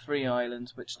shows off 3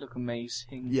 islands, which look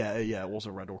amazing. Yeah, it was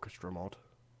a Red Orchestra mod.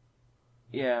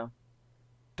 Yeah.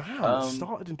 Damn, it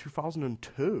started in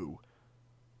 2002.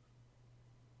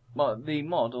 What, the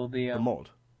mod or the... The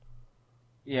mod.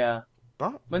 Yeah.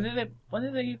 That? When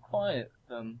did they acquire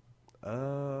them?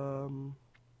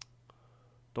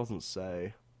 Doesn't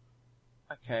say.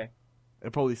 Okay.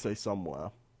 It'll probably say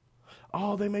somewhere.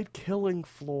 Oh, they made Killing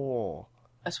Floor.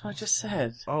 That's what I just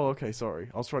said. Oh, okay, sorry.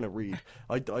 I was trying to read.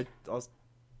 I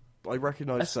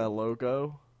recognised their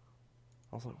logo.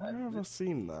 I was like, where have I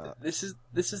seen that? This is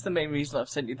the main reason I've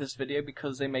sent you this video,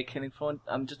 because they made Killing Floor.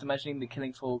 I'm just imagining the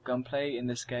Killing Floor gunplay in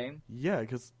this game. Yeah,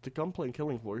 because the gunplay in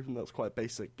Killing Floor, even though it's quite a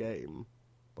basic game,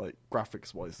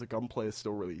 graphics-wise, the gunplay is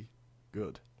still really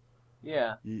good.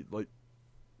 Yeah. The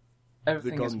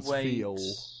Everything guns is weight.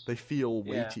 feel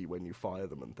weighty when you fire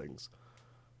them and things.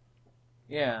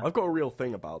 Yeah. I've got a real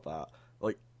thing about that.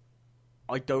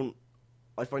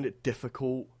 I find it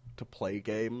difficult to play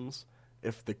games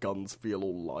if the guns feel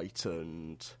all light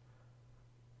and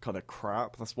kind of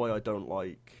crap. That's why I don't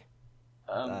like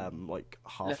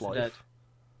Half-Life.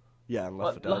 Yeah, and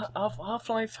Left 4 Dead.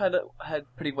 Half-Life had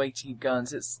pretty weighty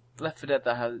guns. It's Left 4 Dead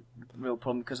that had a real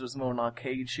problem because it was more an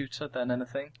arcade shooter than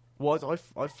anything. Well,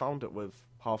 I've found it with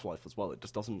Half-Life as well. It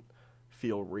just doesn't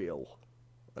feel real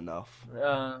enough.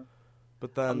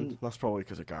 But then, that's probably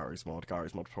because of Gary's mod.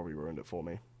 Gary's mod probably ruined it for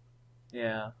me.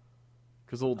 Yeah.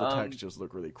 Because all the textures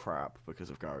look really crap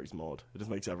because of Gary's mod. It just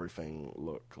makes everything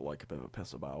look like a bit of a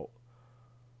piss about.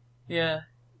 Yeah.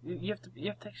 You have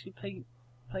to actually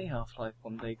play Half-Life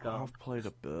one day, Gar. I've played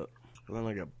a bit, but then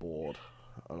I get bored.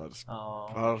 And I just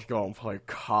go and play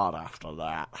COD after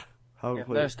that. I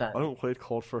haven't played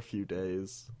COD for a few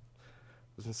days.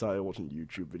 I just started watching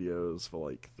YouTube videos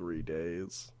for 3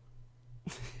 days.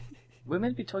 We're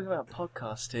meant to be talking about a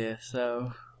podcast here,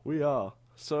 so... We are.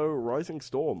 So, Rising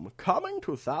Storm, coming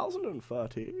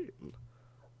 2013.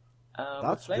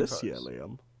 That's this year,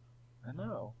 Liam. I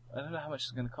know. I don't know how much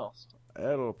it's going to cost.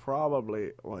 It'll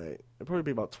probably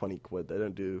be about 20 quid. They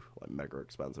don't do like mega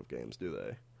expensive games, do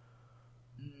they?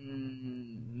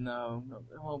 No.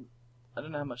 Well, I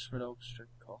don't know how much Red Orchestra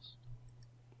cost.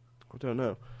 I don't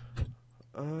know.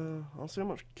 I'll see how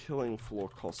much Killing Floor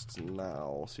costs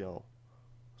now. See how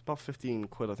it's about 15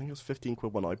 quid. I think it was 15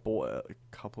 quid when I bought it a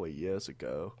couple of years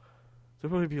ago. So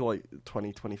it'll probably be like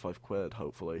 20, 25 quid,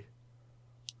 hopefully.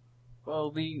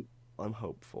 Well, I'm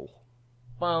hopeful.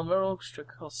 Red Orchestra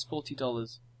costs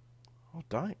 $40. Oh,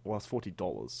 dang. Well, it's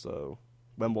 $40, so...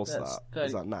 When was That's that? 30.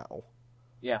 Is that now?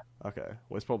 Yeah. Okay.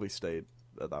 Well, it's probably stayed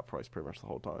at that price pretty much the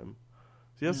whole time.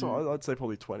 So yeah, so I'd say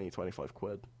probably 20, 25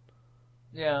 quid.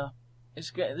 Yeah.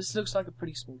 This looks like a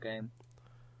pretty small game.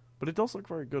 But it does look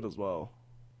very good as well.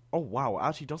 Oh, wow. It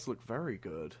actually does look very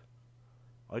good.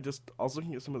 I was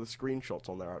looking at some of the screenshots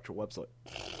on their actual website.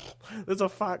 There's a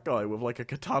fat guy with, like, a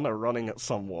katana running at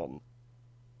someone.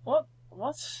 What?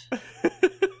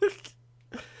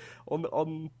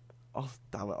 Oh,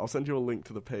 damn it. I'll send you a link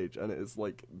to the page, and it is,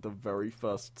 like, the very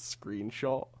first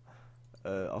screenshot.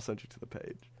 I'll send you to the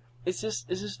page. Is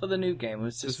this for the new game, or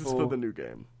is This is for the new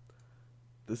game.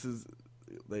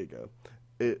 There you go.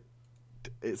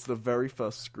 It's the very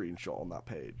first screenshot on that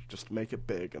page. Just make it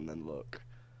big and then look.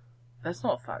 That's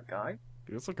not a fat guy.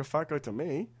 He looks like a fat guy to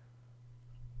me.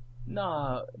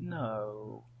 No.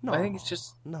 I think it's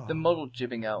just the model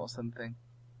jibbing out or something.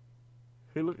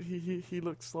 He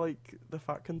looks like the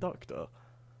fat conductor.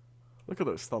 Look at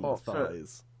those thunder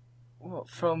thighs. What,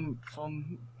 from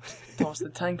Thomas the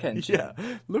Tank Engine? Yeah,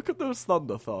 look at those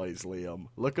thunder thighs, Liam.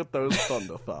 Look at those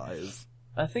thunder thighs.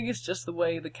 I think it's just the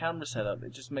way the camera's set up.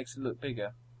 It just makes it look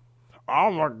bigger.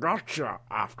 I'm a gotcha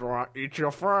after I eat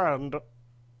your friend.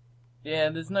 Yeah,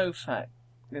 there's not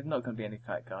going to be any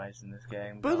fat guys in this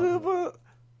game. But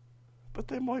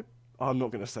they might... Oh, I'm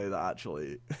not going to say that,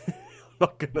 actually. I'm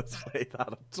not going to say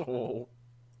that at all.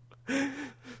 Because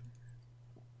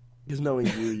knowing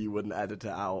you wouldn't edit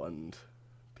it out and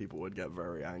people would get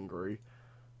very angry.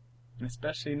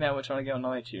 Especially now we're trying to get on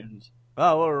iTunes.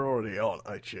 Oh, we're already on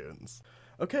iTunes.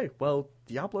 Okay, well,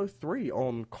 Diablo 3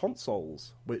 on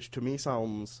consoles, which to me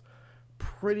sounds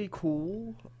pretty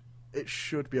cool. It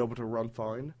should be able to run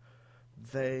fine.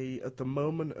 They, at the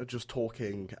moment, are just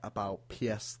talking about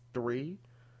PS3,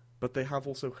 but they have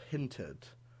also hinted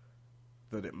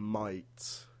that it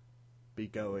might be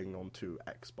going onto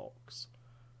Xbox.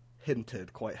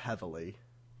 Hinted quite heavily.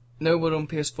 No word on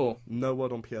PS4. No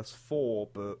word on PS4,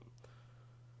 but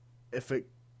if it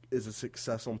is a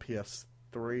success on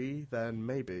PS3, then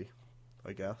maybe,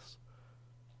 I guess.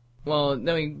 Well,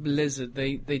 knowing Blizzard,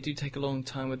 they do take a long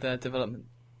time with their development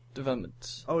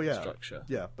structure.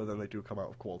 Yeah, but then they do come out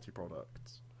with quality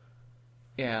products.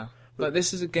 Yeah, but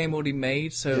this is a game already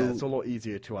made, so... Yeah, it's a lot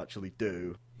easier to actually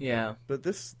do. Yeah. But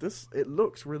this it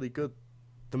looks really good.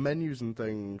 The menus and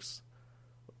things...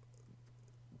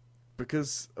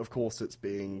 Because, of course, it's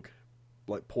being,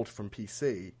 like, ported from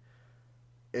PC,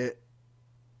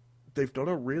 they've done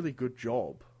a really good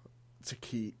job to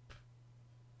keep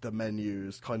the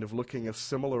menus kind of looking as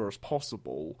similar as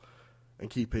possible and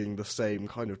keeping the same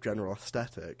kind of general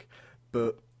aesthetic,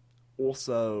 but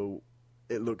also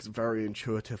it looks very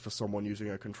intuitive for someone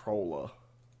using a controller.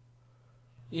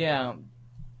 Yeah.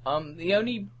 The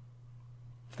only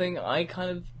thing I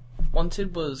kind of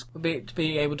wanted was to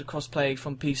be able to crossplay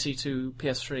from PC to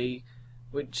PS3,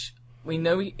 which we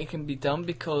know it can be done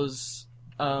because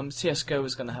CSGO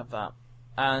is going to have that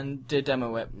and did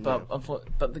demo it,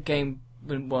 but the game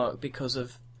wouldn't work because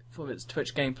of its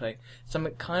Twitch gameplay. So I'm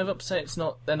kind of upset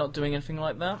they're not doing anything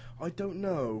like that. I don't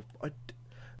know.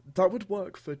 That would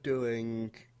work for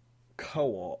doing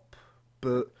co-op,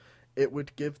 but it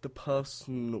would give the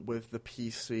person with the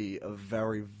PC a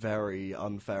very, very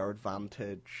unfair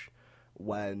advantage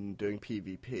when doing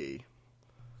PvP.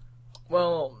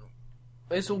 Well,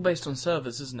 it's all based on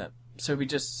servers, isn't it? So we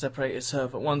just separate a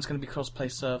server. One's going to be cross-play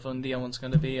server and the other one's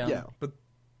going to be...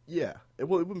 It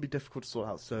wouldn't be difficult to sort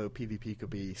out, so PvP could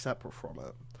be separate from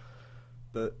it.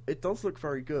 But it does look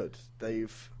very good.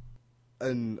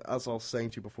 And as I was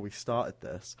saying to you before we started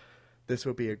this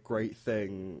would be a great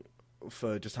thing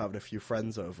for just having a few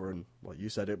friends over, and like you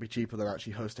said, it'd be cheaper than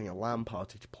actually hosting a LAN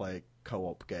party to play a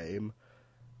co-op game.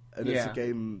 And it's a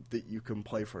game that you can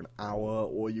play for an hour,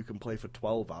 or you can play for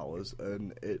 12 hours,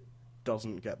 and it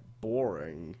doesn't get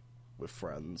boring with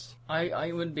friends.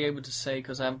 I wouldn't be able to say,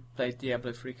 because I haven't played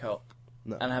Diablo 3 co-op.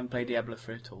 No. And I haven't played Diablo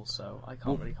 3 at all, so I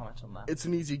can't really comment on that. It's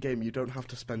an easy game. You don't have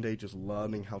to spend ages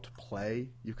learning how to play.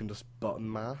 You can just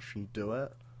button mash and do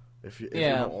it if you're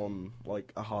not on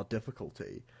like a hard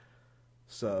difficulty.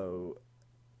 So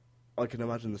I can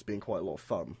imagine this being quite a lot of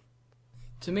fun.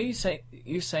 To me,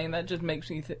 you saying that just makes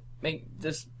me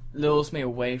just lures me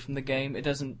away from the game. It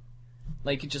doesn't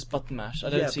you just button mash. I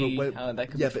don't see how that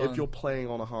could be fun. Yeah, but if you're playing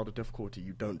on a harder difficulty,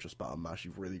 you don't just button mash.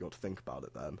 You've really got to think about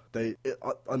it. Then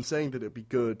I'm saying that it'd be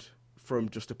good from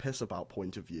just a piss about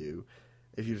point of view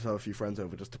if you just have a few friends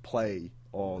over just to play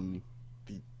on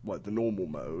the normal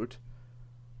mode,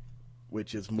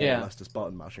 which is more or less just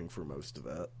button mashing for most of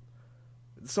it.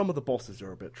 Some of the bosses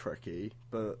are a bit tricky,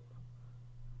 but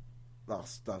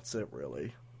that's it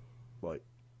really.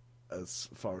 As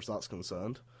far as that's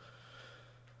concerned.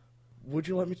 Would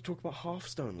you like me to talk about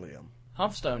Hearthstone, Liam?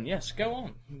 Hearthstone, yes, go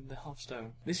on. The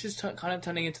Hearthstone. This is kind of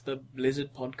turning into the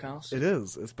Blizzard podcast. It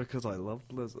is. It's because I love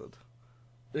Blizzard.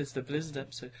 It's the Blizzard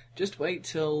episode. Just wait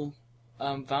till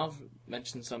Valve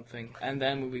mentions something, and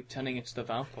then we'll be turning into the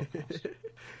Valve podcast.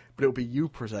 But it'll be you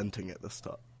presenting it this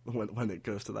time, when it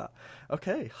goes to that.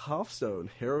 Okay, Hearthstone,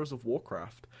 Heroes of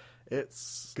Warcraft.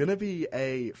 It's gonna be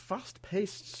a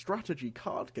fast-paced strategy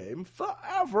card game for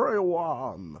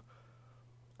everyone!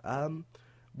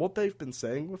 What they've been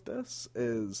saying with this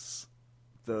is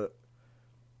that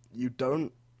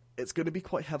it's going to be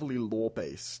quite heavily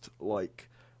lore-based.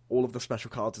 All of the special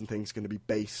cards and things are going to be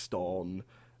based on,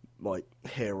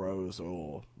 heroes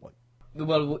or, the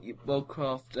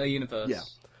Worldcraft universe. Yeah.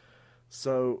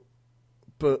 So,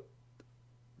 but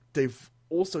they've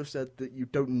also said that you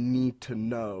don't need to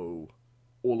know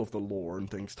all of the lore and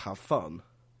things to have fun.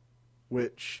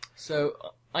 Which... So,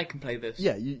 I can play this.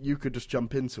 Yeah, you could just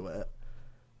jump into it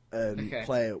and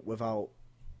play it without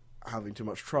having too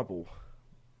much trouble.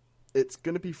 It's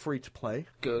going to be free to play,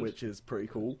 which is pretty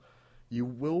cool. You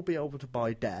will be able to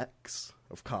buy decks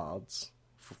of cards,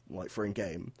 for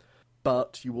in-game,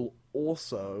 but you will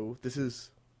also... This is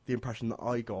the impression that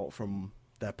I got from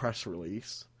their press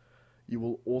release. You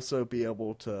will also be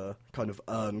able to kind of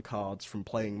earn cards from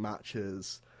playing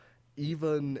matches,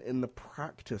 even in the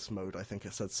practice mode, I think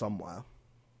it said somewhere.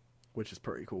 Which is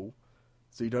pretty cool.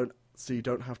 So you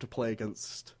don't have to play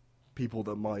against people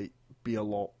that might be a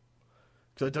lot...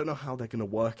 Because I don't know how they're going to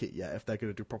work it yet, if they're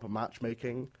going to do proper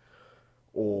matchmaking,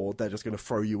 or they're just going to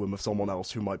throw you in with someone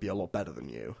else who might be a lot better than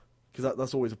you. Because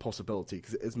that's always a possibility,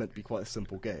 because it is meant to be quite a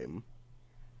simple game.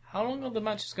 How long are the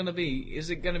matches going to be? Is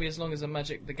it going to be as long as a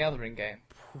Magic the Gathering game?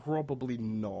 Probably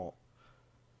not.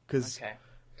 Because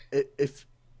if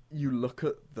you look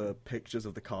at the pictures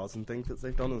of the cards and things that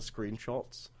they've done and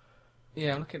screenshots...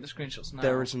 Yeah, I'm looking at the screenshots now.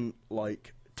 There isn't,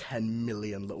 10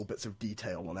 million little bits of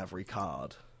detail on every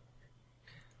card.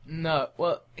 No,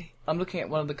 well, I'm looking at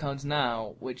one of the cards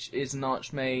now, which is an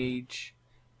Archmage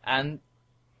and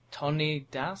Tony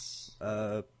Das.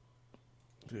 Can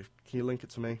you link it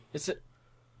to me?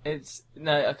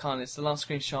 No, I can't. It's the last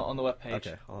screenshot on the webpage.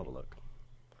 Okay, I'll have a look.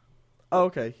 Oh,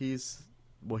 okay, he's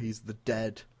the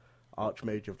dead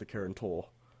Archmage of the Kirin Tor.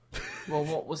 Well,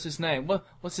 what's his name?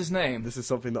 What's his name? This is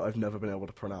something that I've never been able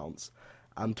to pronounce.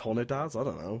 Antonidas? I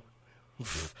don't know.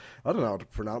 I don't know how to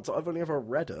pronounce it. I've only ever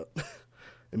read it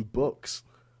in books.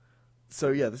 So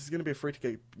yeah, this is going to be a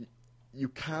free-to-get. You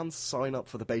can sign up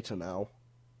for the beta now,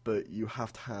 but you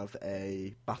have to have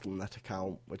a Battle.net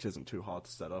account, which isn't too hard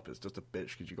to set up. It's just a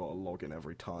bitch because you got to log in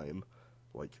every time,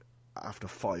 after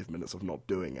 5 minutes of not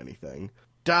doing anything.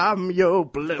 Damn you,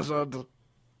 Blizzard!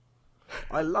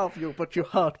 I love you, but you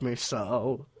hurt me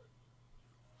so.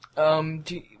 Would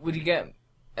you get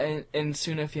in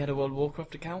sooner if you had a World of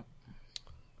Warcraft account?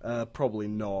 Probably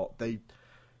not.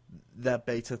 Their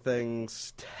beta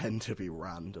things tend to be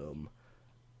random.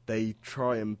 They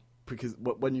try and... Because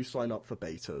when you sign up for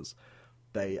betas,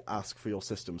 they ask for your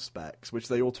system specs, which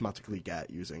they automatically get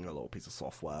using a little piece of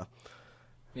software.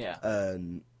 Yeah.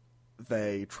 And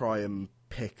they try and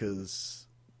pick as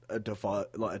a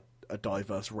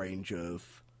diverse range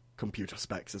of computer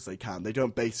specs as they can. They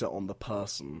don't base it on the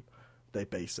person. They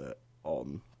base it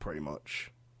on pretty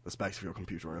much the specs of your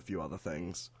computer and a few other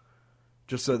things.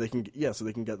 Just so they can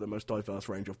get the most diverse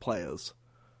range of players.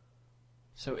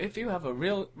 So if you have a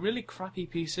really crappy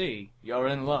PC, you're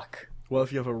in luck. Well,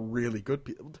 if you have a really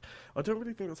good I don't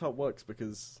really think that's how it works,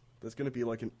 because there's going to be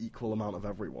an equal amount of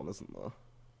everyone, isn't there?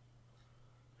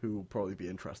 Who will probably be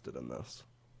interested in this.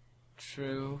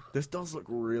 True. This does look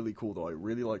really cool, though. I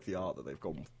really like the art that they've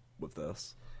gone with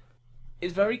this.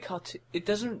 It's very It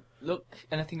doesn't look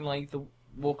anything like the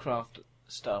Warcraft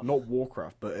stuff. Not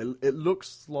Warcraft, but it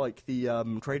looks like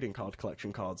the trading card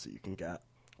collection cards that you can get,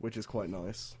 which is quite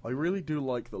nice. I really do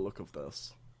like the look of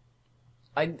this.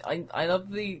 I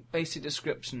love the basic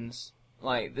descriptions.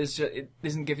 It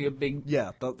doesn't give you a big...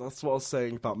 Yeah, that's what I was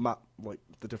saying about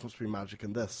the difference between Magic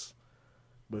and this.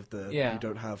 You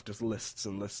don't have just lists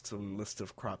and lists and lists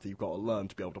of crap that you've got to learn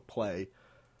to be able to play.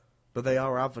 But they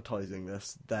are advertising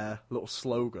this. Their little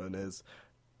slogan is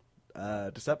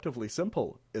deceptively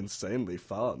simple, insanely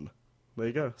fun. There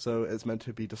you go. So it's meant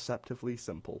to be deceptively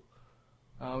simple.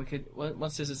 We could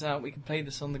once this is out, we can play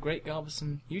this on the Great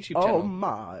Garbison YouTube channel. Oh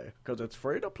my! Because it's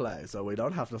free to play, so we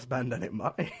don't have to spend any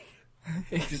money.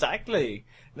 Exactly.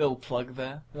 Little plug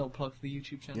there. Little plug for the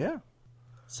YouTube channel. Yeah.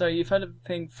 So you've heard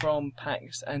everything from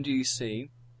PAX and GDC.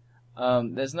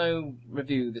 There's no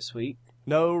review this week.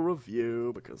 No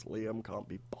review because Liam can't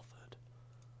be bothered.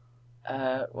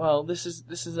 Well, this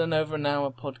is an over an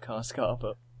hour podcast,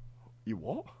 Carper. You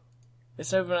what?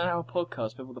 It's over an hour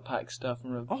podcast with all the PAX stuff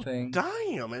and everything. Oh,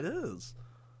 damn, it is.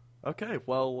 Okay,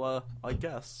 well, I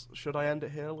guess. Should I end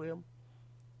it here, Liam?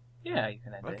 Yeah, you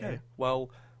can end it Okay, here. well,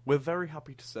 we're very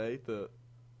happy to say that,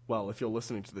 well, if you're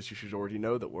listening to this, you should already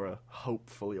know that we're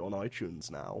hopefully on iTunes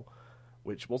now,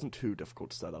 which wasn't too difficult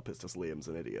to set up, it's just Liam's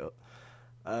an idiot.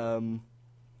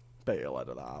 Bet you'll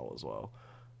edit that out as well.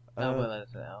 We'll edit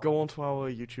it out. Go on to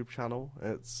our YouTube channel,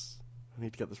 I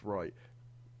need to get this right.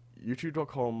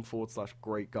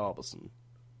 youtube.com/Great Garbison.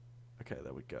 Okay,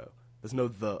 there we go. There's no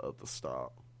the at the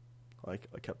start. I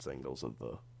kept saying there was a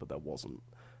the, but there wasn't.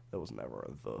 There was never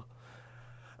a the.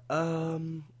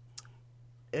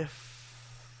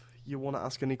 If you want to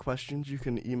ask any questions, you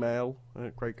can email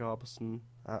at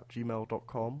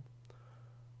greatgarbison@gmail.com.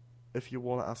 If you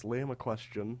want to ask Liam a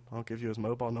question, I'll give you his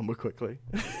mobile number quickly.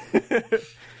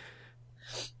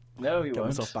 No, you Get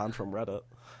won't. myself banned from Reddit.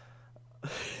 I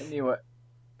knew it.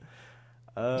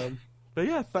 But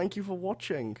yeah, thank you for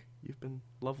watching. You've been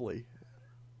lovely.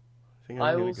 I think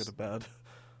I'm going to go to bed.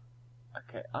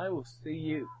 Okay,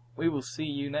 we will see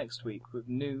you next week with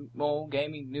more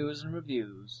gaming news and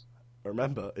reviews.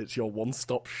 Remember, it's your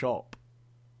one-stop shop.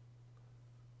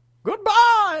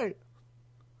 Goodbye!